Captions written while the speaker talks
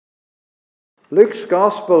Luke's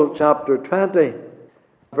Gospel, chapter 20,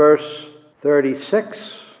 verse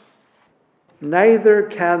 36. Neither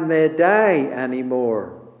can they die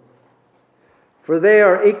anymore, for they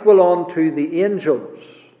are equal unto the angels,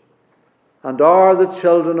 and are the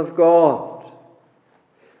children of God,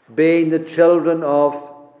 being the children of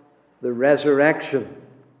the resurrection.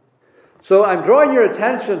 So I'm drawing your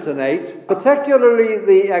attention tonight, particularly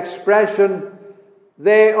the expression,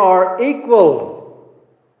 they are equal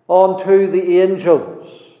unto the angels.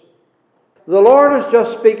 The Lord is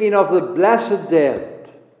just speaking of the blessed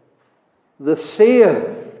dead, the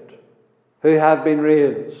saved who have been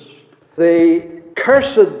raised. The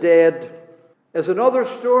cursed dead is another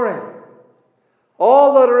story.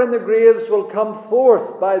 All that are in the graves will come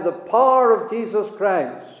forth by the power of Jesus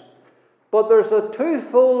Christ. But there's a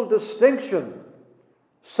twofold distinction.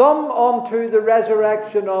 Some unto the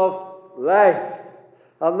resurrection of life.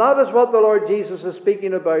 And that is what the Lord Jesus is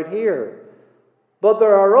speaking about here. But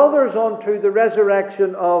there are others unto the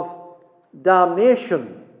resurrection of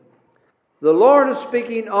damnation. The Lord is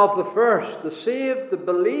speaking of the first, the saved, the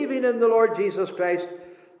believing in the Lord Jesus Christ.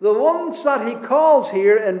 The ones that he calls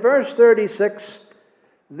here in verse 36,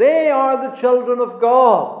 they are the children of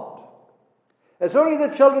God. It's only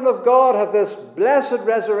the children of God have this blessed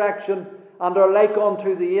resurrection and are like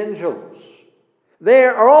unto the angels. They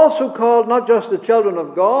are also called not just the children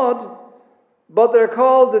of God, but they're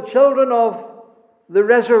called the children of the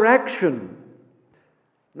resurrection.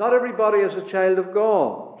 Not everybody is a child of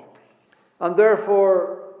God, and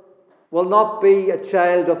therefore will not be a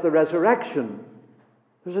child of the resurrection.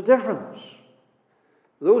 There's a difference.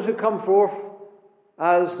 Those who come forth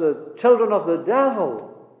as the children of the devil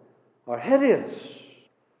are hideous,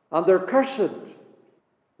 and they're cursed,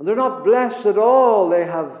 and they're not blessed at all. They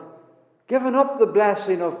have given up the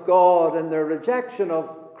blessing of God in their rejection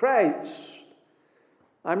of Christ.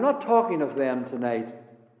 I'm not talking of them tonight.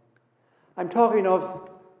 I'm talking of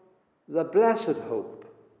the blessed hope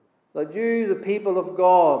that you, the people of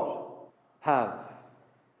God, have.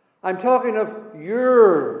 I'm talking of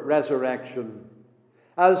your resurrection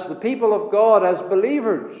as the people of God, as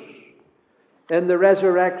believers in the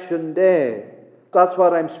resurrection day. That's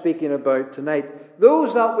what I'm speaking about tonight.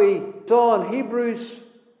 Those that we saw in Hebrews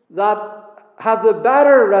that have the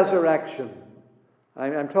better resurrection.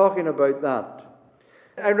 I'm talking about that.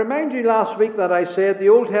 I remind you last week that I said the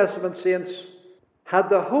Old Testament saints had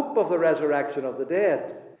the hope of the resurrection of the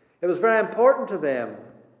dead. It was very important to them.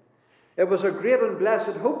 It was a great and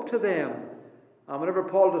blessed hope to them. And whenever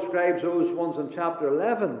Paul describes those ones in chapter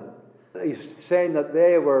 11, he's saying that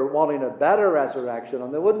they were wanting a better resurrection,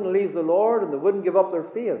 and they wouldn't leave the Lord, and they wouldn't give up their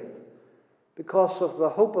faith because of the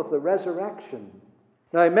hope of the resurrection.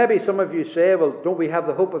 Now, maybe some of you say, well, don't we have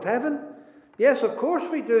the hope of heaven? Yes, of course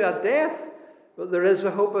we do at death, but there is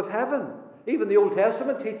a hope of heaven. Even the Old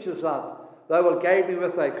Testament teaches that. Thou wilt guide me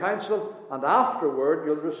with thy counsel, and afterward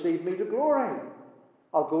you'll receive me to glory.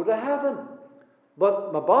 I'll go to heaven.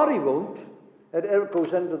 But my body won't. It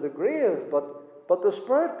goes into the grave, but the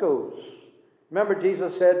spirit goes. Remember,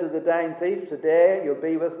 Jesus said to the dying thief, today you'll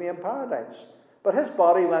be with me in paradise. But his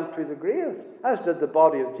body went to the grave, as did the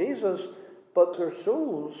body of Jesus. But their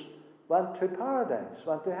souls went to paradise,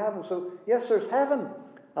 went to heaven. So, yes, there's heaven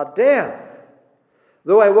at death.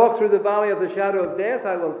 Though I walk through the valley of the shadow of death,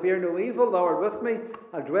 I will fear no evil. Thou art with me.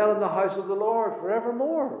 I'll dwell in the house of the Lord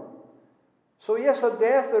forevermore. So, yes, at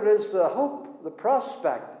death there is the hope, the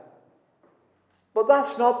prospect. But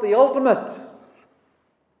that's not the ultimate.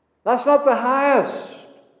 That's not the highest.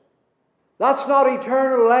 That's not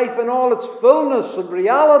eternal life in all its fullness and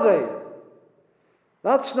reality.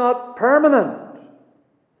 That's not permanent.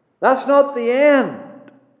 That's not the end.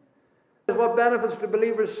 What benefits do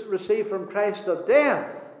believers receive from Christ at death?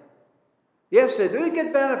 Yes, they do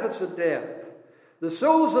get benefits at death. The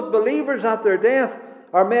souls of believers at their death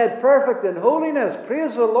are made perfect in holiness.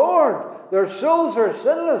 Praise the Lord. Their souls are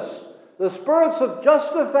sinless. The spirits of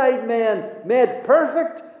justified men made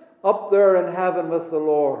perfect up there in heaven with the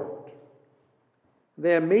Lord.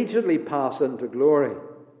 They immediately pass into glory.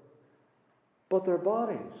 But their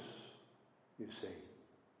bodies, you see,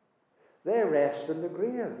 they rest in the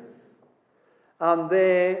grave. And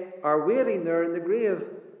they are waiting there in the grave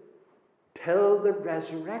till the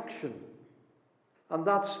resurrection. And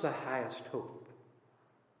that's the highest hope.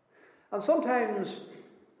 And sometimes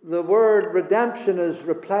the word redemption is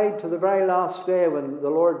replied to the very last day when the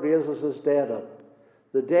Lord raises his dead up.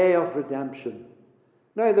 The day of redemption.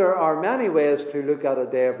 Now, there are many ways to look at a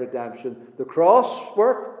day of redemption. The cross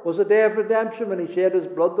work was a day of redemption when he shed his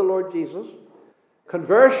blood, the Lord Jesus.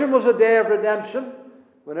 Conversion was a day of redemption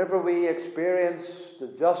whenever we experience the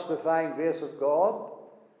justifying grace of God.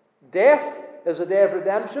 Death is a day of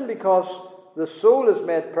redemption because the soul is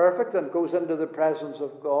made perfect and goes into the presence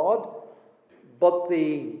of God. But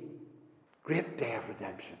the great day of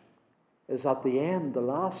redemption is at the end, the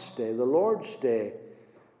last day, the Lord's day,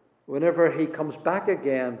 whenever He comes back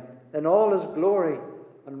again in all His glory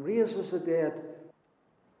and raises the dead.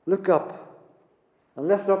 Look up and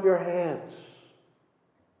lift up your heads,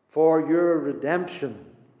 for your redemption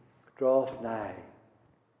draweth nigh.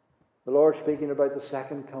 The Lord speaking about the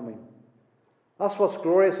second coming. That's what's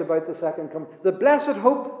glorious about the second coming. The blessed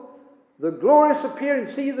hope, the glorious appearing.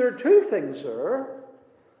 See, there are two things there.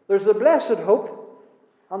 There's the blessed hope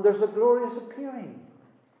and there's the glorious appearing.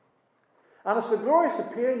 And it's the glorious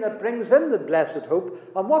appearing that brings in the blessed hope.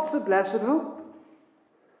 And what's the blessed hope?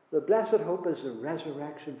 The blessed hope is the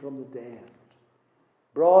resurrection from the dead,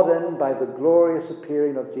 brought in by the glorious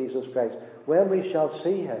appearing of Jesus Christ. When we shall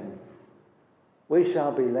see Him, we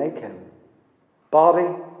shall be like Him, body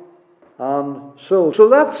and soul. So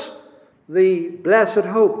that's the blessed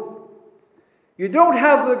hope. You don't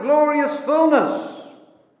have the glorious fullness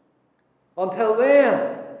until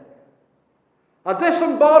then. A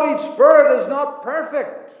disembodied spirit is not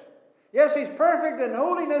perfect. Yes, he's perfect in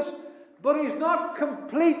holiness, but he's not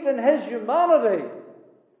complete in his humanity.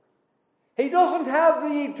 He doesn't have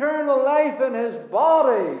the eternal life in his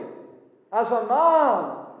body as a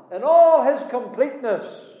man in all his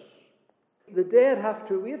completeness. The dead have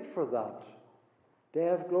to wait for that day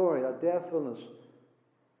of glory, that day of fullness.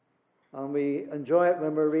 And we enjoy it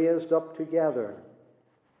when we're raised up together.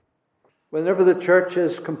 Whenever the church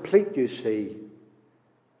is complete, you see.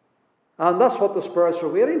 And that's what the spirits are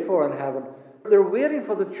waiting for in heaven. They're waiting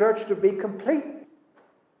for the church to be complete.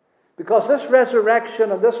 Because this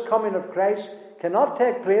resurrection and this coming of Christ cannot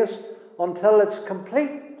take place until it's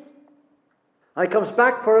complete. And He comes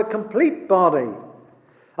back for a complete body.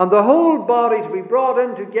 And the whole body to be brought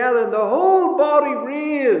in together, and the whole body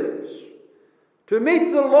raised to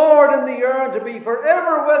meet the Lord in the air and to be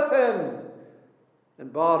forever with Him in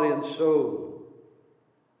body and soul.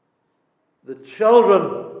 The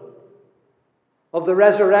children of the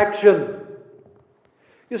resurrection.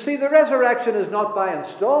 You see, the resurrection is not by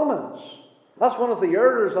installments. That's one of the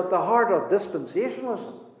errors at the heart of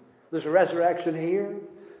dispensationalism. There's a resurrection here.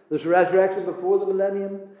 There's a resurrection before the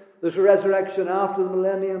millennium. There's a resurrection after the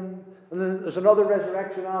millennium. And then there's another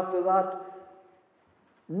resurrection after that.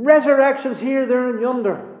 Resurrections here, there, and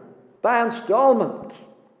yonder, by installment.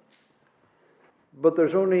 But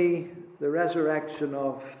there's only the resurrection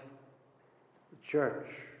of the church.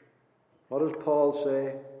 What does Paul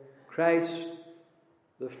say? Christ,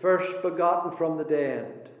 the first begotten from the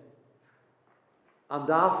dead, and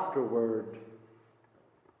afterward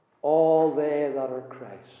all they that are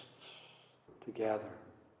Christ's together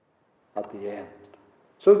at the end.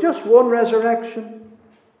 So just one resurrection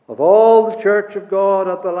of all the church of God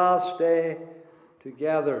at the last day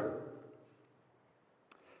together.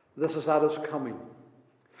 This is at His coming.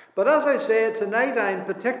 But as I say, tonight I'm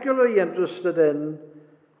particularly interested in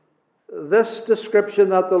this description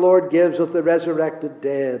that the Lord gives of the resurrected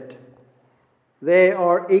dead. They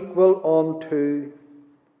are equal unto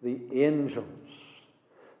the angels.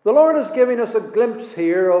 The Lord is giving us a glimpse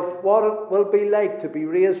here of what it will be like to be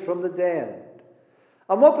raised from the dead,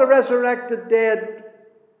 and what the resurrected dead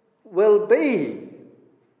will be.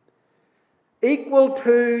 Equal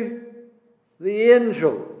to the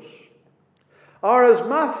angels. Or as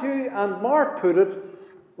Matthew and Mark put it,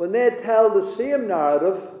 when they tell the same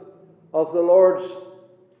narrative of the Lord's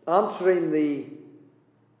answering the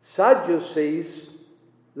Sadducees,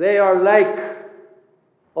 they are like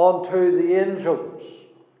unto the angels.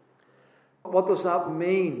 What does that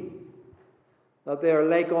mean? That they are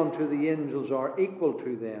like unto the angels, or equal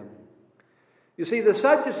to them. You see, the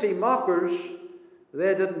Sadducee mockers,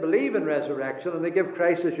 they didn't believe in resurrection, and they give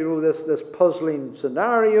Christ, as you know, this puzzling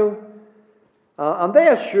scenario. And they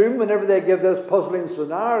assume, whenever they give this puzzling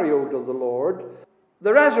scenario to the Lord,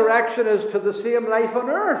 the resurrection is to the same life on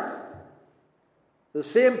earth. The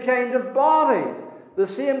same kind of body. The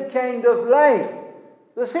same kind of life.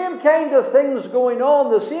 The same kind of things going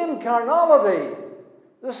on. The same carnality.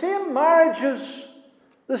 The same marriages.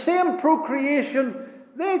 The same procreation.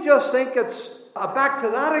 They just think it's back to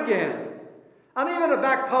that again. And even a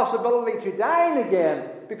back possibility to dying again.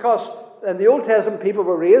 Because in the Old Testament people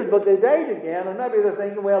were raised, but they died again. And maybe they're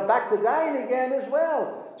thinking, well, back to dying again as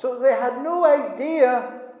well. So they had no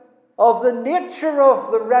idea of the nature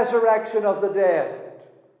of the resurrection of the dead.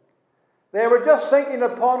 They were just thinking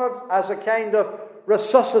upon it as a kind of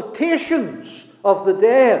resuscitations of the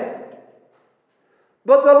dead.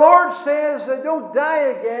 But the Lord says they don't die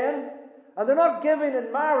again, and they're not given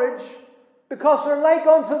in marriage, Because they're like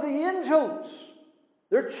unto the angels.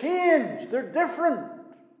 They're changed. They're different.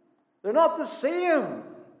 They're not the same.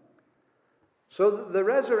 So the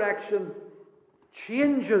resurrection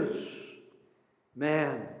changes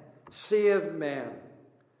men, saved men.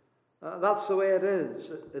 That's the way it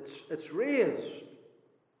is. It's raised.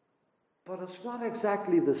 But it's not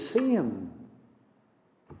exactly the same.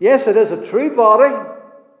 Yes, it is a true body.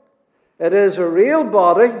 It is a real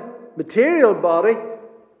body, material body,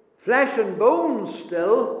 flesh and bones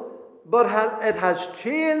still, but it has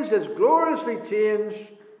changed, it's gloriously changed.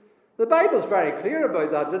 The Bible's very clear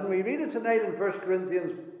about that. Didn't we read it tonight in 1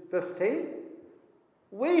 Corinthians 15?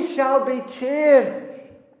 We shall be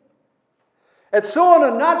changed. It's so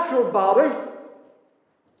in a natural body,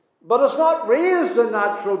 but it's not raised a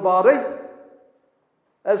natural body.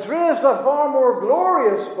 It's raised a far more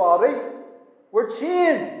glorious body. We're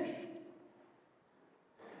changed.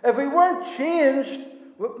 If we weren't changed,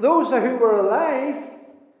 those who were alive,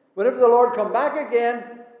 whenever the Lord come back again,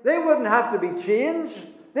 they wouldn't have to be changed.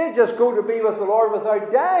 They'd just go to be with the Lord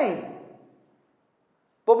without dying.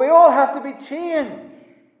 But we all have to be changed.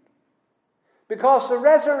 Because the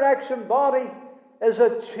resurrection body is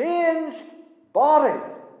a changed body.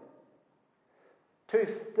 To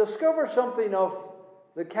discover something of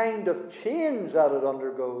the kind of change that it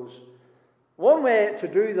undergoes, one way to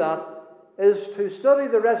do that is to study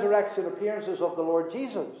the resurrection appearances of the Lord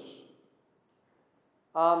Jesus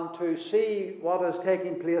and to see what is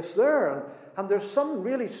taking place there. And there's some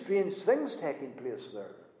really strange things taking place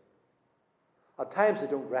there. At times they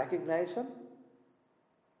don't recognize him.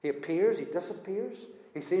 He appears, he disappears.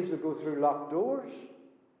 He seems to go through locked doors.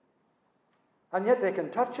 And yet they can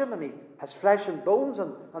touch him, and he has flesh and bones,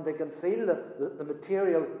 and they can feel the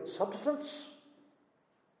material substance.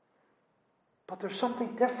 But there's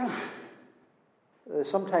something different. They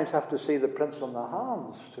sometimes have to see the prints on the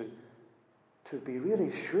hands to be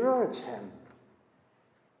really sure it's him.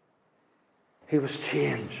 He was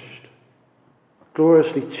changed,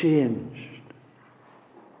 gloriously changed.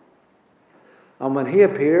 And when he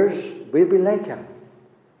appears, we'll be like him,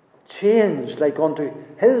 changed like unto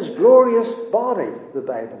his glorious body, the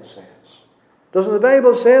Bible says. Doesn't the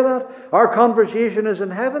Bible say that? Our conversation is in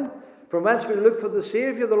heaven, from whence we look for the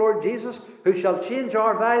Saviour, the Lord Jesus, who shall change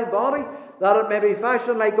our vile body, that it may be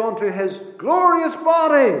fashioned like unto his glorious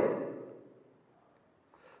body.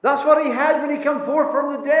 That's what he had when he came forth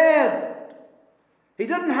from the dead. He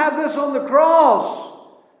didn't have this on the cross.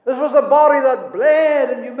 This was a body that bled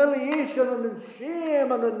in humiliation and in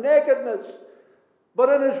shame and in nakedness. But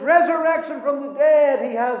in his resurrection from the dead,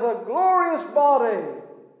 he has a glorious body.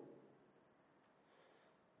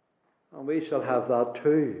 And we shall have that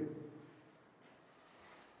too.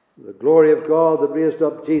 The glory of God that raised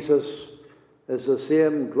up Jesus is the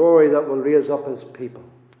same glory that will raise up his people.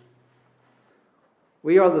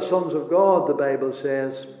 We are the sons of God, the Bible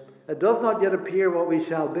says. It does not yet appear what we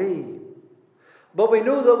shall be. But we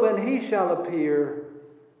know that when he shall appear,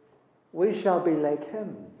 we shall be like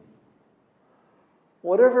him.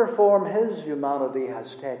 Whatever form his humanity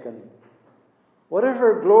has taken,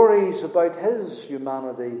 whatever glories about his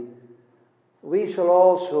humanity, we shall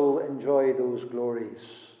also enjoy those glories.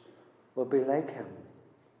 We'll be like him.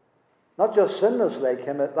 Not just sinless like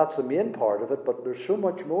him, that's the main part of it, but there's so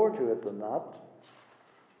much more to it than that.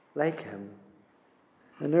 Like him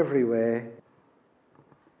in every way.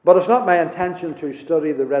 But it's not my intention to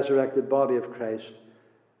study the resurrected body of Christ.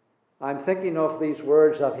 I'm thinking of these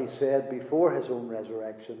words that he said before his own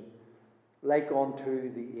resurrection, like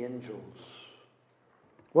unto the angels.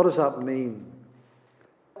 What does that mean?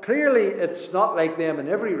 Clearly, it's not like them in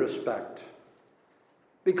every respect.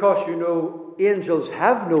 Because, you know, angels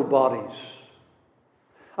have no bodies.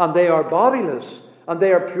 And they are bodiless. And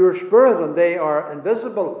they are pure spirit. And they are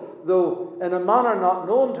invisible. Though in a manner not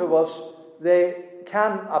known to us, they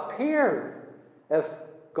can appear if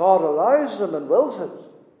God allows them and wills it.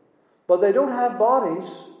 But they don't have bodies.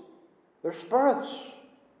 They're spirits.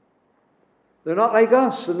 They're not like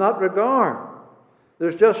us in that regard.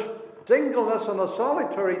 There's just singleness and a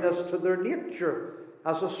solitariness to their nature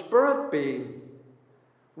as a spirit being.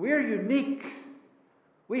 We're unique.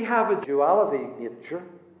 We have a duality nature.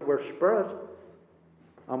 We're spirit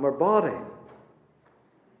and we're body.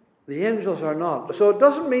 The angels are not. So it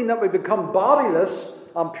doesn't mean that we become bodiless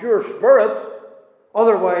and pure spirit.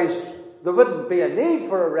 Otherwise, there wouldn't be a need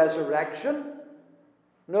for a resurrection.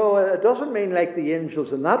 No, it doesn't mean like the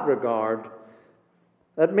angels in that regard.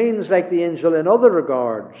 It means like the angel in other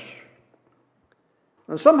regards.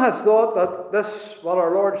 And some have thought that this, what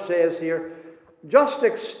our Lord says here, just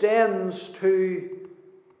extends to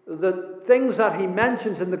the things that he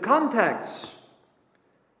mentions in the context.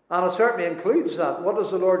 And it certainly includes that. What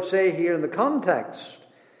does the Lord say here in the context?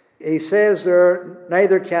 He says there,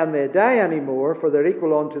 neither can they die anymore, for they're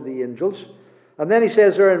equal unto the angels. And then he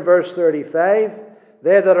says there in verse 35,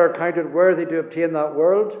 they that are counted worthy to obtain that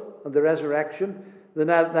world and the resurrection, they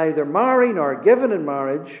neither marry nor are given in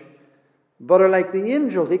marriage, but are like the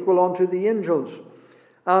angels, equal unto the angels.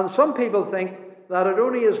 And some people think that it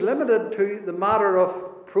only is limited to the matter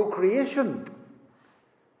of procreation,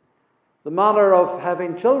 the matter of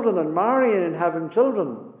having children and marrying and having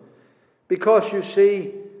children. Because you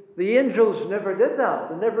see, the angels never did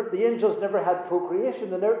that. The angels never had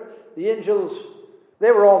procreation. The angels,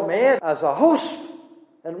 they were all made as a host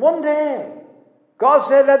in one day. God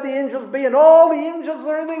said, let the angels be, and all the angels,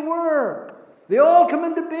 there they were. They all come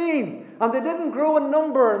into being, and they didn't grow in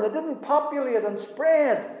number, and they didn't populate and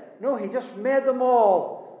spread. No, he just made them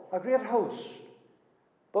all a great host.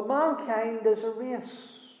 But mankind is a race.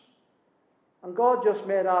 And God just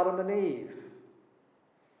made Adam and Eve.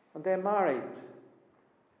 And they married.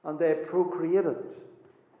 And they procreated.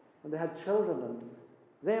 And they had children. And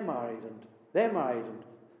they married. And they married. And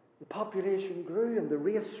the population grew. And the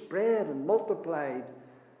race spread and multiplied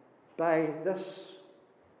by this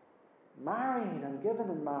marrying and giving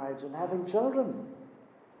in marriage and having children.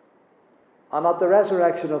 And at the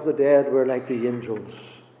resurrection of the dead, we're like the angels.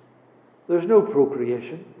 There's no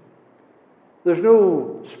procreation. There's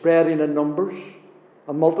no spreading in numbers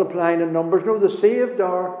and multiplying in numbers. No, the saved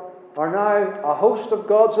are now a host of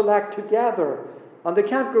God's elect together. And they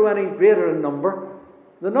can't grow any greater in number.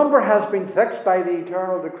 The number has been fixed by the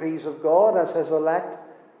eternal decrees of God as His elect.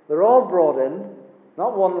 They're all brought in,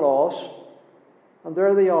 not one lost. And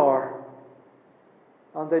there they are.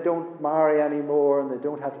 And they don't marry anymore, and they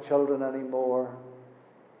don't have children anymore.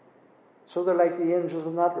 So they're like the angels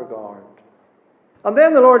in that regard. And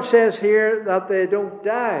then the Lord says here that they don't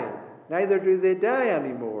die. Neither do they die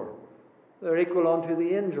anymore. They're equal unto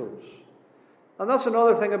the angels. And that's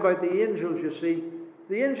another thing about the angels, you see.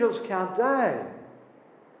 The angels can't die.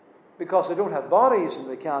 Because they don't have bodies and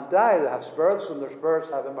they can't die. They have spirits, and their spirits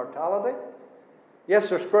have immortality. Yes,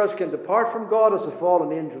 their spirits can depart from God as the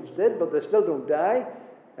fallen angels did, but they still don't die,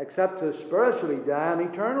 except to spiritually die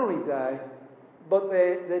and eternally die. But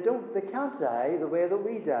they can't die the way that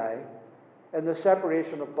we die, in the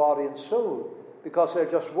separation of body and soul, because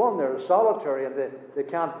they're just one. They're solitary, and they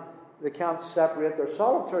can't separate their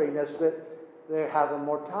solitariness. They have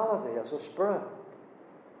immortality as a spirit.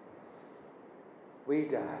 We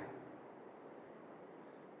die.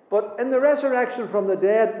 But in the resurrection from the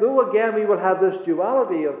dead, though again we will have this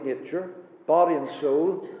duality of nature, body and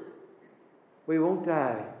soul, we won't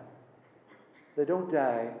die. They don't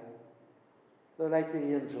die. They're like the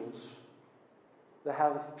angels. They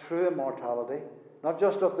have true immortality, not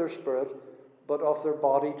just of their spirit, but of their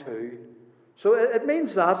body too. So it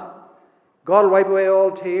means that God will wipe away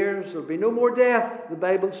all tears. There'll be no more death, the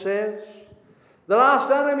Bible says. The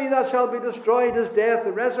last enemy that shall be destroyed is death.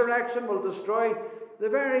 The resurrection will destroy the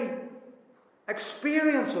very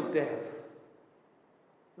experience of death.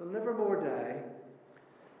 They'll never more die.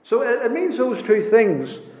 So it means those two things.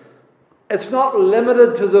 It's not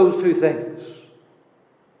limited to those two things.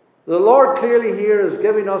 The Lord clearly here is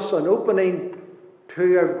giving us an opening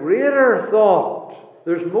to a greater thought.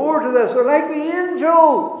 There's more to this. They're like the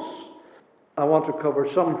angels. I want to cover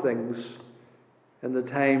some things in the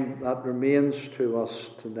time that remains to us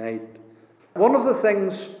tonight. One of the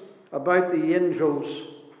things about the angels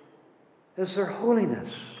is their holiness.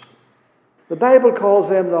 The Bible calls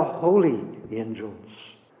them the holy angels.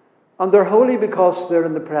 And they're holy because they're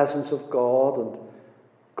in the presence of God, and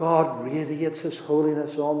God radiates His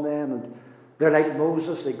holiness on them, and they're like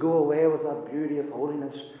Moses. They go away with that beauty of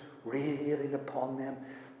holiness radiating upon them,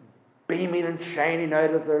 beaming and shining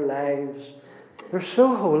out of their lives. They're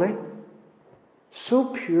so holy, so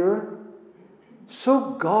pure,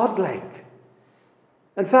 so godlike.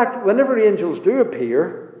 In fact, whenever angels do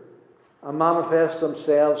appear and manifest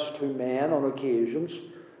themselves to men on occasions,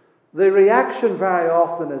 the reaction very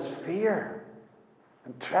often is fear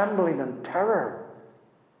and trembling and terror,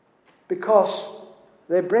 because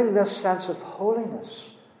they bring this sense of holiness,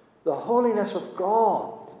 the holiness of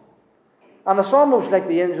God. And it's almost like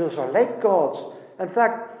the angels are like gods. In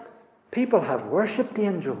fact, people have worshipped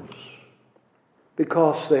angels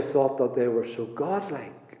because they thought that they were so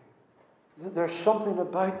godlike. There's something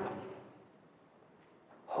about them.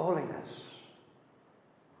 Holiness.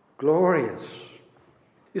 Glorious.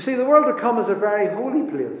 You see, the world to come is a very holy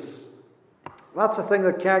place. That's the thing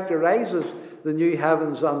that characterizes the new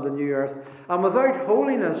heavens and the new earth. And without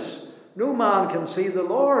holiness, no man can see the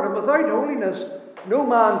Lord. And without holiness, No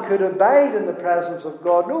man could abide in the presence of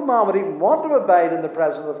God. No man would even want to abide in the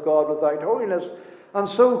presence of God without holiness. And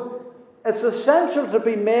so it's essential to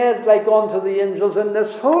be made like unto the angels in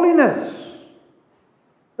this holiness,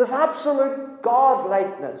 this absolute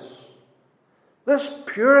God-likeness, this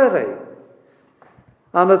purity.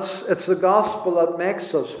 And it's the gospel that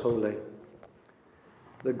makes us holy.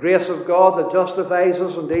 The grace of God that justifies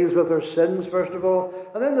us and deals with our sins, first of all.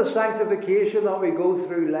 And then the sanctification that we go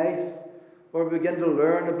through life, where we begin to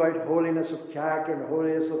learn about holiness of character and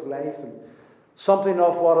holiness of life and something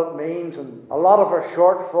of what it means and a lot of our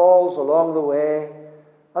shortfalls along the way.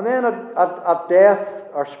 And then at death,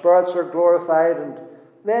 our spirits are glorified and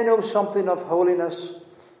they know something of holiness.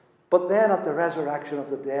 But then at the resurrection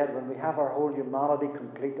of the dead, when we have our whole humanity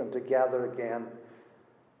complete and together again,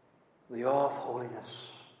 the awe of holiness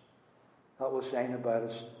that will shine about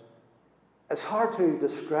us. It's hard to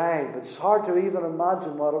describe. It's hard to even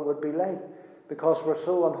imagine what it would be like because we're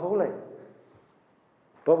so unholy.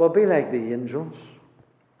 But we'll be like the angels.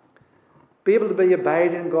 Be able to be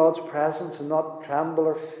abiding in God's presence and not tremble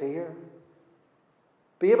or fear.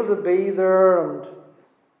 Be able to be there and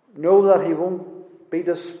know that He won't be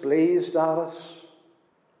displeased at us.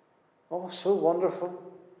 Oh, so wonderful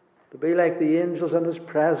to be like the angels in His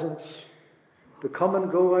presence, to come and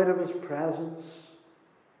go out of His presence.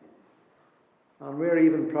 And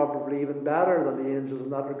we're probably even better than the angels in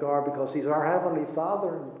that regard because He's our Heavenly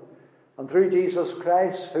Father. And through Jesus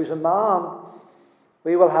Christ, who's a man,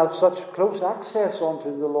 we will have such close access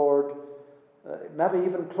unto the Lord, maybe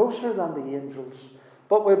even closer than the angels.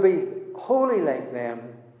 But we'll be holy like them.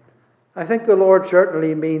 I think the Lord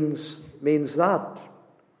certainly means that.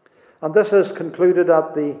 And this is concluded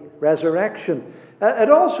at the resurrection. It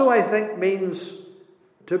also, I think, means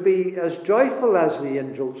to be as joyful as the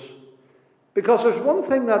angels. Because there's one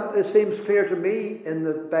thing that it seems clear to me in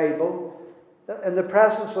the Bible. In the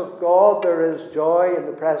presence of God, there is joy in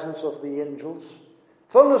the presence of the angels.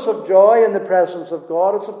 Fullness of joy in the presence of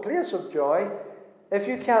God. It's a place of joy if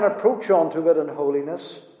you can approach onto it in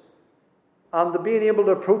holiness. And the being able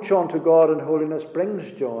to approach onto God in holiness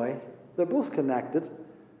brings joy. They're both connected.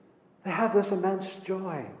 They have this immense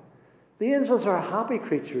joy. The angels are happy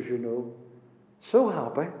creatures, you know. So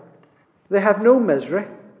happy. They have no misery.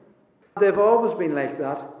 They've always been like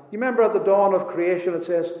that. You remember at the dawn of creation it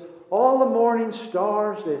says, all the morning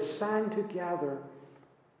stars, they sang together.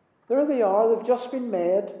 There they are, they've just been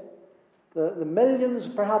made. The millions,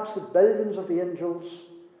 perhaps the billions of the angels,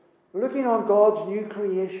 looking on God's new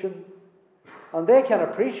creation. And they can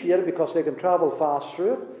appreciate it because they can travel fast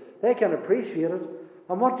through it. They can appreciate it.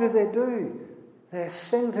 And what do? They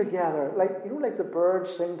sing together. Like the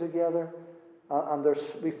birds sing together. And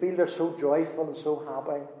we feel they're so joyful and so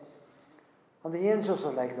happy. And the angels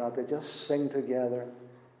are like that. They just sing together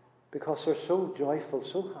because they're so joyful,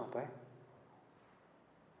 so happy.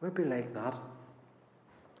 We'll be like that.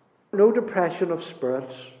 No depression of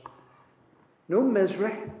spirits. No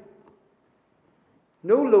misery.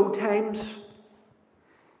 No low times.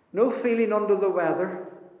 No feeling under the weather.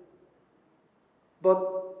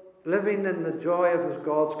 But living in the joy of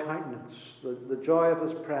God's countenance. The joy of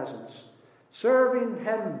His presence. Serving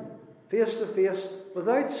Him face to face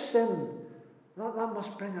without sin. That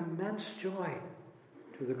must bring immense joy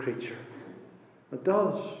to the creature. It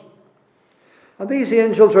does. And these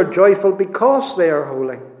angels are joyful because they are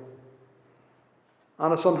holy.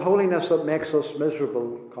 And it's unholiness that makes us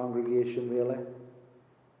miserable, congregation, really.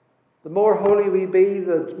 The more holy we be,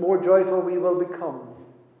 the more joyful we will become.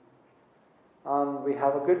 And we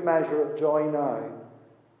have a good measure of joy now.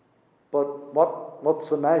 But what's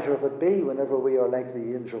the measure of it be whenever we are like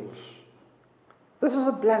the angels? This is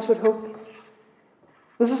a blessed hope.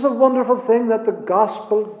 This is a wonderful thing that the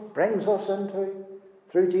gospel brings us into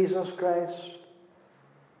through Jesus Christ.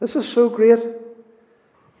 This is so great.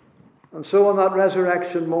 And so on that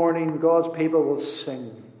resurrection morning, God's people will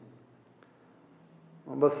sing.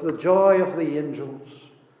 And with the joy of the angels,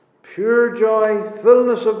 pure joy,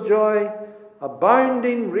 fullness of joy,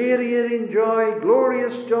 abounding, radiating joy,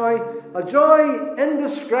 glorious joy, a joy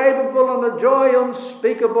indescribable and a joy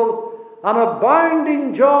unspeakable, an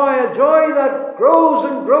abounding joy, a joy that grows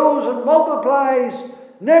and grows and multiplies,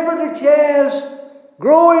 never decays,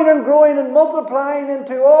 growing and growing and multiplying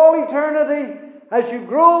into all eternity as you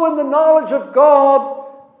grow in the knowledge of God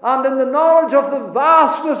and in the knowledge of the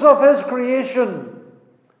vastness of His creation.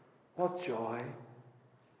 What joy!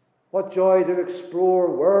 What joy to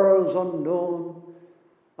explore worlds unknown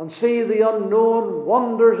and see the unknown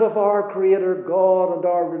wonders of our Creator God and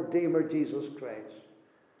our Redeemer Jesus Christ.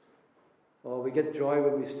 Oh, we get joy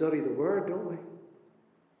when we study the Word, don't we?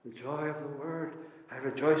 The joy of the Word. I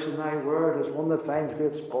rejoice in thy word as one that finds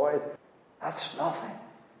great spoil. That's nothing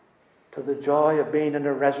to the joy of being in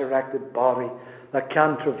a resurrected body that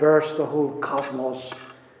can traverse the whole cosmos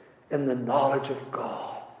in the knowledge of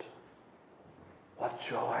God. What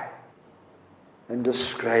joy!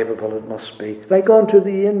 Indescribable it must be. Like unto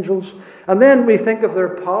the angels. And then we think of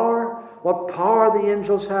their power, what power the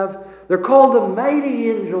angels have. They're called the mighty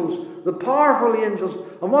angels, the powerful angels,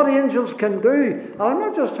 and what angels can do. And I'm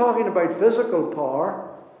not just talking about physical power,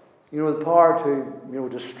 the power to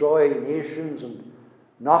destroy nations and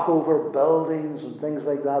knock over buildings and things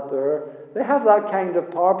like that. They have that kind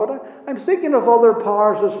of power, but I'm speaking of other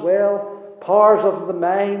powers as well. Powers of the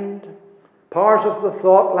mind, powers of the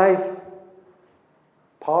thought life,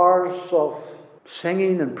 powers of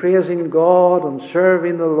singing and praising God and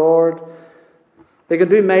serving the Lord. They can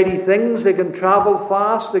do mighty things. They can travel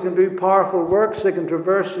fast. They can do powerful works. They can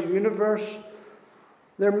traverse the universe.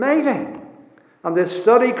 They're mighty. And they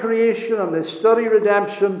study creation and they study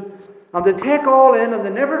redemption. And they take all in and they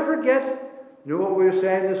never forget. You know what we were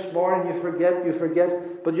saying this morning? You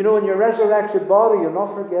forget. But in your resurrected body, you'll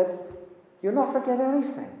not forget. You'll not forget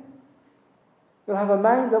anything. You'll have a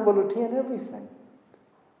mind that will retain everything.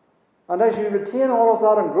 And as you retain all of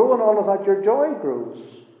that and grow in all of that, your joy grows.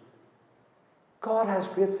 God has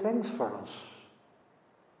great things for us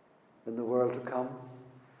in the world to come.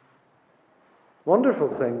 Wonderful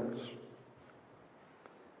things.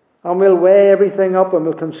 And we'll weigh everything up and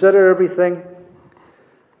we'll consider everything.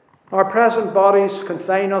 Our present bodies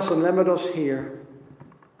confine us and limit us here.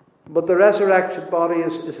 But the resurrected body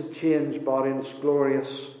is a changed body and it's glorious.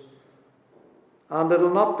 And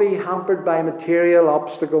it'll not be hampered by material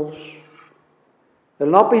obstacles.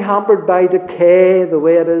 It'll not be hampered by decay the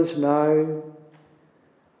way it is now.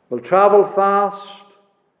 We'll travel fast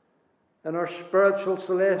in our spiritual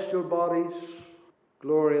celestial bodies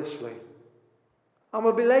gloriously. And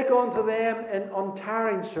we'll be like unto them in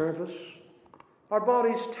untiring service. Our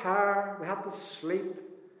bodies tire, we have to sleep.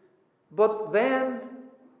 But then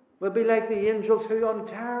we'll be like the angels who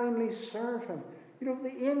untiringly serve Him.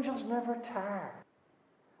 The angels never tire.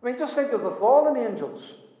 Just think of the fallen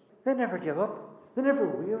angels. They never give up. They're never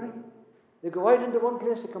weary. They go out into one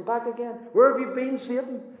place, they come back again. Where have you been,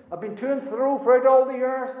 Satan? I've been to and fro throughout all the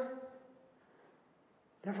earth.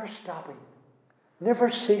 Never stopping. Never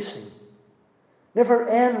ceasing. Never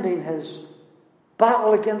ending his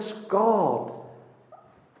battle against God.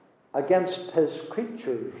 Against his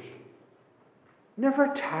creatures.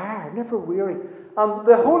 Never tired, never weary. And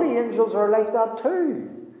the holy angels are like that too.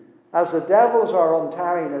 As the devils are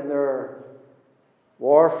untiring in their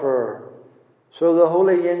warfare, so the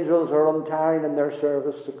holy angels are untiring in their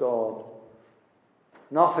service to God.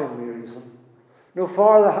 Nothing wearies them.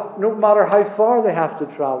 No matter how far they have to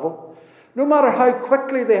travel, no matter how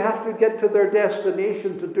quickly they have to get to their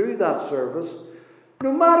destination to do that service,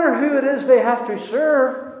 no matter who it is they have to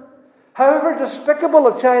serve, however despicable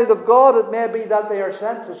a child of God it may be that they are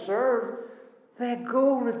sent to serve, they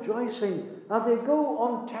go rejoicing and they go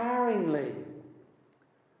untiringly.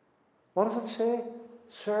 What does it say?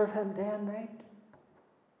 Serve Him day and night.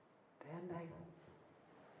 Day and night.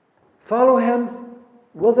 Follow Him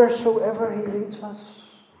whithersoever He leads us.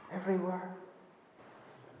 Everywhere.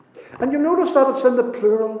 And you notice that it's in the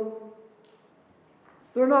plural.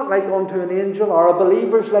 They're not like unto an angel, or a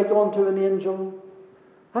believer's like unto an angel.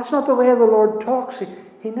 That's not the way the Lord talks.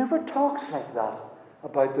 He never talks like that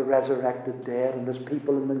about the resurrected dead and His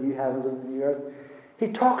people in the new heavens and the new earth. He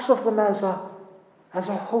talks of them as a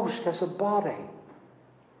host, as a body.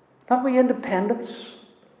 Not we independents.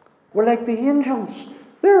 We're like the angels.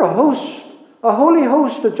 They're a host, a holy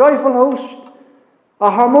host, a joyful host, a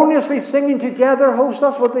harmoniously singing together host.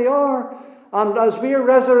 That's what they are. And as we are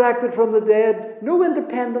resurrected from the dead, no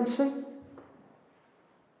independency.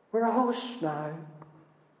 We're a host now.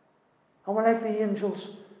 And we're like the angels.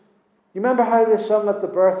 You remember how they sung at the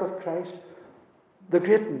birth of Christ? The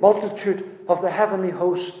great multitude of the heavenly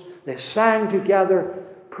host, they sang together,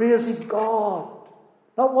 praising God.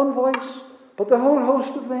 Not one voice, but the whole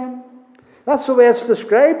host of them. That's the way it's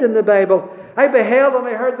described in the Bible. I beheld and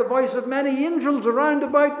I heard the voice of many angels around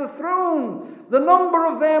about the throne. The number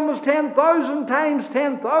of them was 10,000 times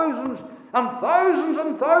 10,000s, and thousands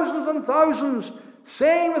and thousands and thousands,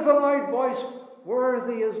 saying with a loud voice,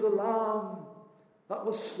 Worthy is the Lamb that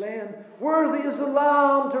was slain. Worthy is the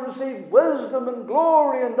Lamb to receive wisdom and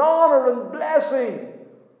glory and honor and blessing.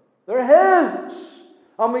 They're His.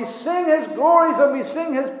 And we sing His glories and we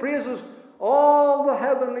sing His praises, all the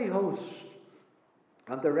heavenly host.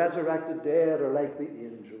 And the resurrected dead are like the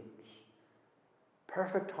angels.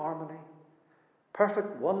 Perfect harmony.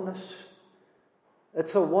 Perfect oneness.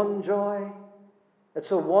 It's a one joy.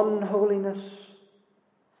 It's a one holiness.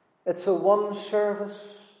 It's a one service,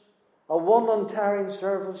 a one untiring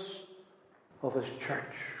service of His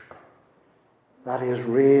church that He has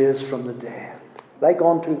raised from the dead, like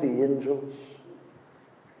unto the angels,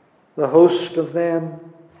 the host of them,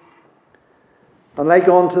 and like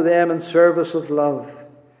unto them in service of love.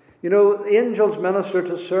 You know, the angels minister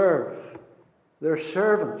to serve. They're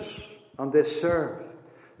servants, and they serve.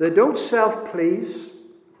 They don't self-please.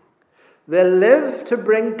 They live to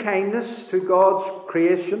bring kindness to God's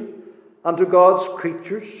creation and to God's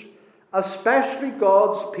creatures, especially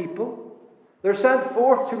God's people. They're sent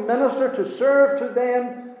forth to minister, to serve to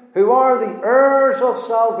them who are the heirs of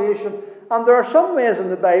salvation. And there are some ways in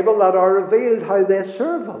the Bible that are revealed how they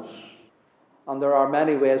serve us. And there are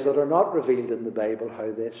many ways that are not revealed in the Bible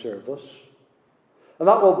how they serve us. And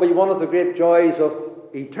that will be one of the great joys of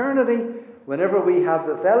eternity, whenever we have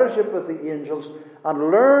the fellowship with the angels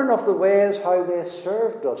and learn of the ways how they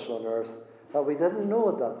served us on earth that we didn't know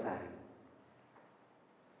at that time.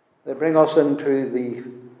 They bring us into the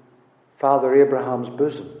Father Abraham's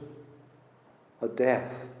bosom at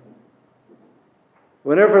death.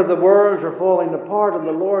 Whenever the worlds are falling apart and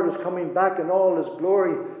the Lord is coming back in all His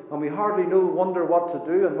glory and we hardly wonder what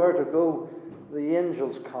to do and where to go, the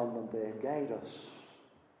angels come and they guide us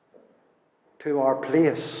to our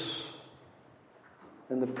place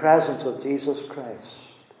in the presence of Jesus Christ.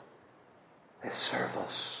 They serve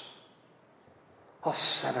us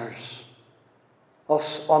sinners,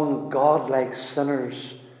 us ungodlike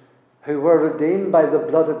sinners who were redeemed by the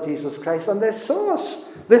blood of Jesus Christ. And they saw us.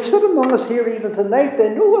 They sit among us here even tonight. They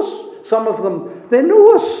know us, some of them. They know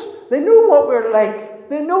us. They know what we're like.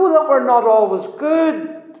 They know that we're not always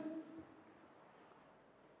good.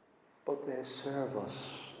 But they serve us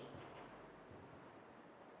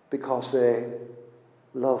because they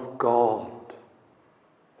love God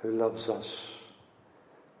who loves us.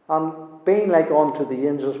 And being like unto the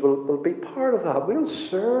angels will be part of that. We'll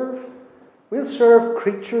serve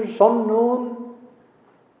creatures unknown,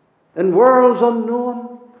 in worlds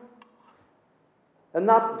unknown, in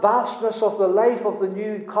that vastness of the life of the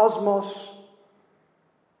new cosmos.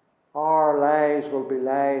 Our lives will be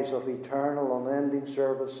lives of eternal, unending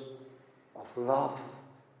service, of love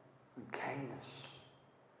and kindness.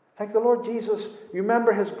 Like the Lord Jesus, you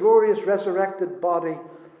remember His glorious resurrected body.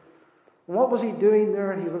 And what was He doing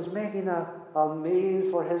there? He was making a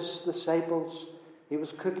meal for His disciples. He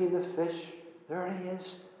was cooking the fish. There He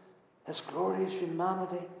is, His glorious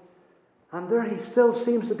humanity. And there He still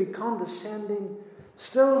seems to be condescending,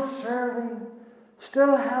 still serving,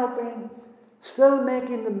 still helping, still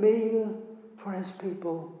making the meal for His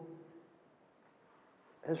people.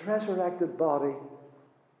 His resurrected body,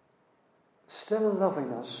 still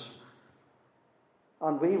loving us.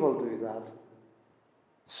 And we will do that.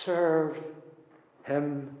 Serve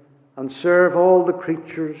Him and serve all the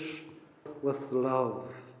creatures with love.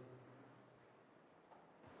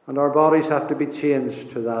 And our bodies have to be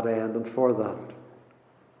changed to that end and for that.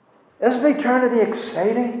 Isn't eternity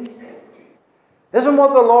exciting? Isn't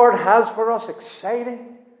what the Lord has for us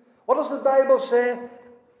exciting? What does the Bible say?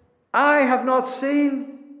 Eye have not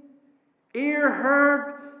seen, ear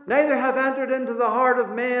heard, neither have entered into the heart of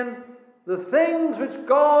man the things which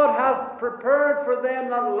God hath prepared for them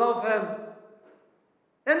that love Him.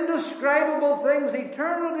 Indescribable things.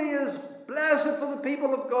 Eternity is blessed for the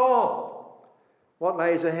people of God. What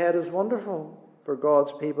lies ahead is wonderful for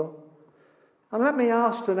God's people. And let me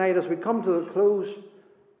ask tonight, as we come to the close,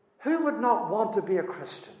 who would not want to be a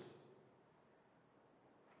Christian?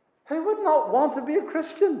 Who would not want to be a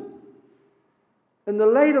Christian? In the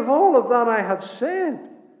light of all of that I have said,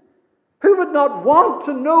 who would not want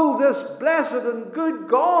to know this blessed and good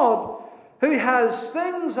God who has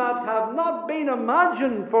things that have not been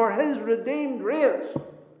imagined for His redeemed race?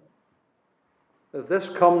 If this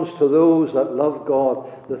comes to those that love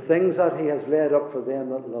God, the things that He has laid up for them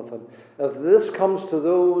that love Him, if this comes to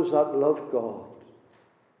those that love God,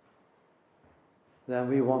 then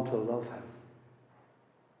we want to love Him.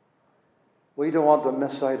 We don't want to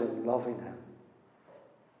miss out on loving Him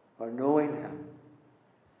or knowing Him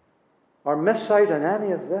or miss out on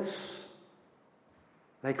any of this,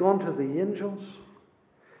 like unto the angels.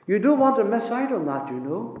 You don't want to miss out on that, you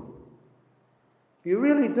know. You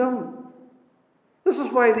really don't. This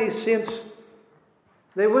is why these saints,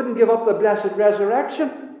 they wouldn't give up the blessed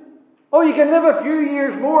resurrection. Oh, you can live a few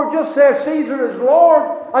years more. Just say Caesar is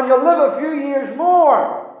Lord and you'll live a few years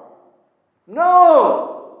more.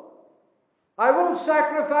 No! I won't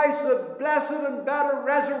sacrifice the blessed and better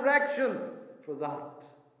resurrection for that.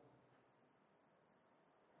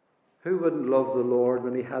 Who wouldn't love the Lord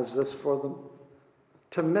when He has this for them?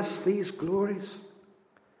 To miss these glories?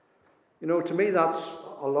 You know, to me that's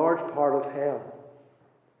a large part of hell.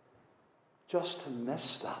 Just to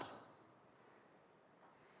miss that.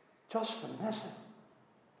 Just to miss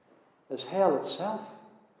it is hell itself.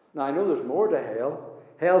 Now I know there's more to hell.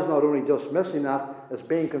 Hell's not only just missing that, it's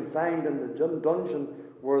being confined in the dungeon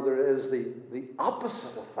where there is the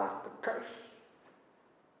opposite of that, the curse.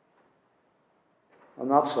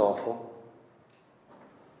 And that's awful.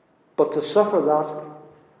 But to suffer that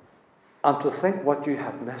and to think what you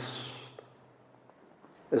have missed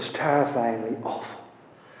is terrifyingly awful.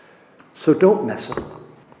 So don't miss it.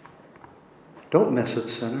 Don't miss it,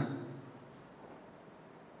 sinner.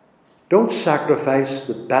 Don't sacrifice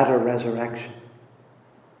the better resurrection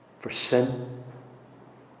for sin,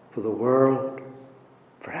 for the world,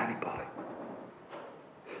 for anybody.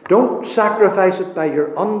 Don't sacrifice it by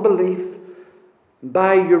your unbelief,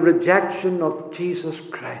 by your rejection of Jesus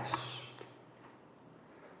Christ,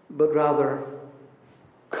 but rather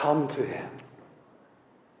come to Him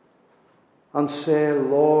and say,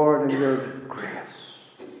 Lord, in your grace,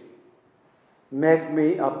 make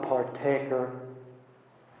me a partaker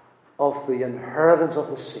of the inheritance of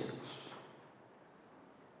the saints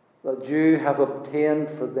that you have obtained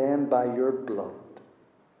for them by your blood.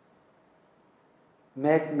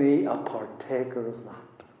 Make me a partaker of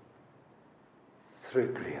that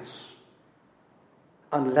through grace.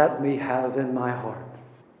 And let me have in my heart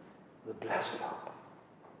the blessed hope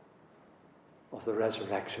of the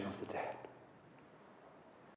resurrection of the dead.